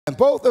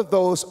both of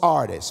those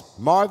artists,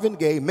 Marvin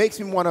Gaye, makes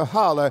me want to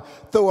holler,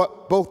 throw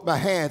up both my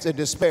hands in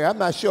despair. I'm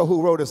not sure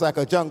who wrote It's Like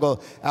a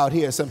Jungle Out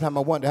Here. Sometimes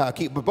I wonder how I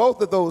keep. But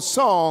both of those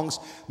songs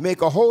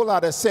make a whole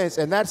lot of sense,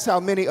 and that's how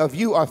many of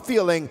you are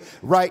feeling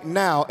right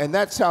now. And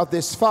that's how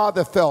this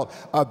father felt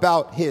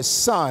about his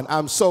son.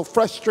 I'm so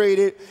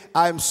frustrated.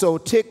 I'm so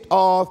ticked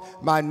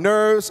off. My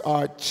nerves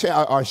are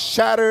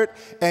shattered.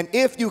 And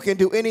if you can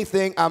do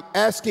anything, I'm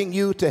asking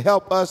you to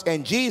help us.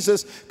 And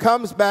Jesus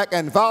comes back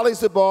and volleys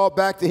the ball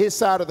back to his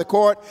side of the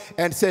court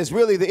and says,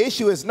 really, the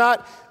issue is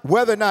not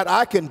whether or not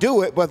I can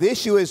do it, but the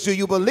issue is, do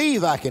you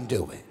believe I can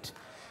do it?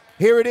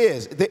 Here it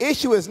is. The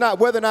issue is not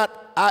whether or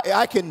not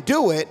I can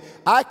do it.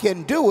 I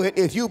can do it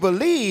if you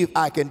believe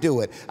I can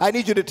do it. I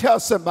need you to tell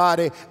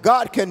somebody,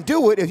 God can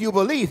do it if you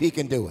believe he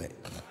can do it.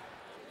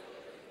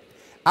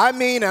 I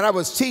mean, and I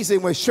was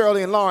teasing with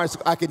Shirley and Lawrence,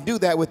 I can do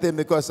that with them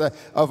because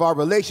of our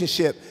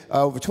relationship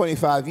over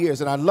 25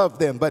 years, and I love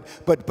them.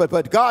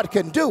 But God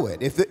can do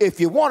it if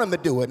you want him to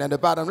do it. And the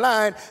bottom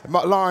line,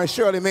 Lawrence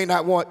Shirley may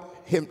not want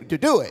him to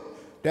do it.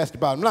 That's the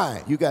bottom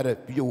line. You got to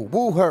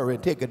woo her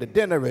and take her to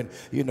dinner and,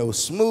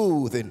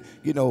 smooth and,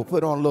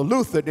 put on a little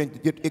Luther,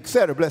 and et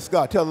cetera. Bless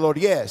God. Tell the Lord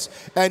yes.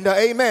 And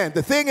amen.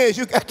 The thing is,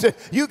 you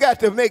got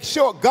to make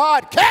sure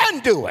God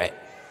can do it.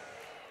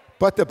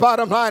 But the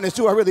bottom line is,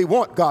 do I really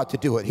want God to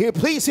do it? Here,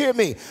 please hear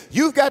me.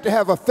 You've got to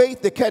have a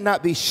faith that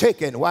cannot be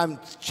shaken. Well, I'm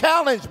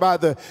challenged by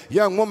the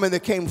young woman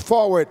that came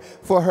forward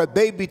for her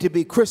baby to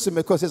be christened,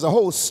 because there's a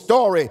whole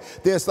story.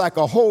 There's like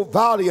a whole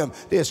volume.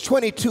 There's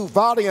 22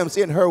 volumes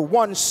in her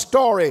one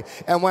story.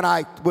 And when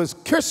I was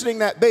christening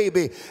that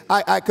baby,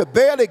 I could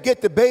barely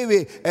get the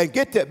baby and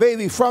get that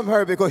baby from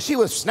her, because she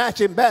was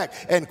snatching back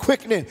and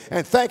quickening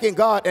and thanking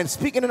God and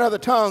speaking in other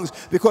tongues,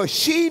 because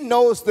she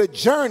knows the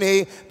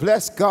journey,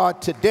 bless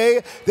God, today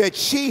that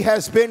she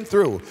has been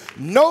through.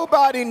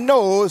 Nobody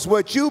knows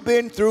what you've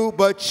been through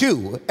but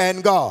you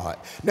and God.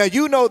 Now,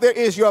 you know there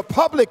is your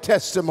public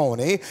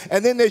testimony,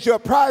 and then there's your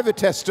private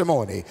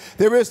testimony.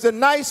 There is the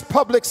nice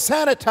public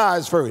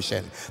sanitized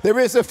version. There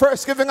is the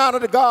first giving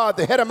honor to God,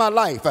 the head of my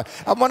life.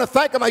 I want to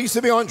thank him. I used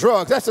to be on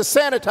drugs. That's the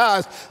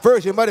sanitized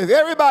version. But if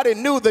everybody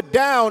knew the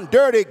down,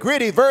 dirty,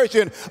 gritty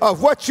version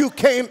of what you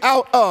came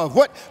out of,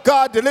 what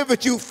God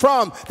delivered you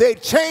from,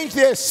 they'd change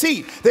their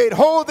seat. They'd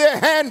hold their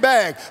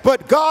handbag.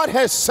 But God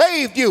has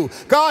saved you.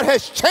 God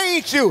has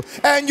changed you,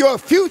 and your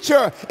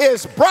future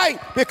is bright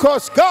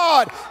because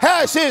God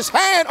has his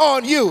hand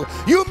on you.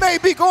 You may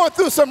be going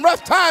through some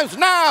rough times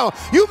now.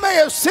 You may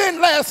have sinned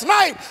last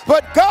night,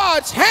 but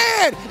God's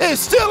hand is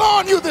still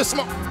on you this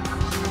morning.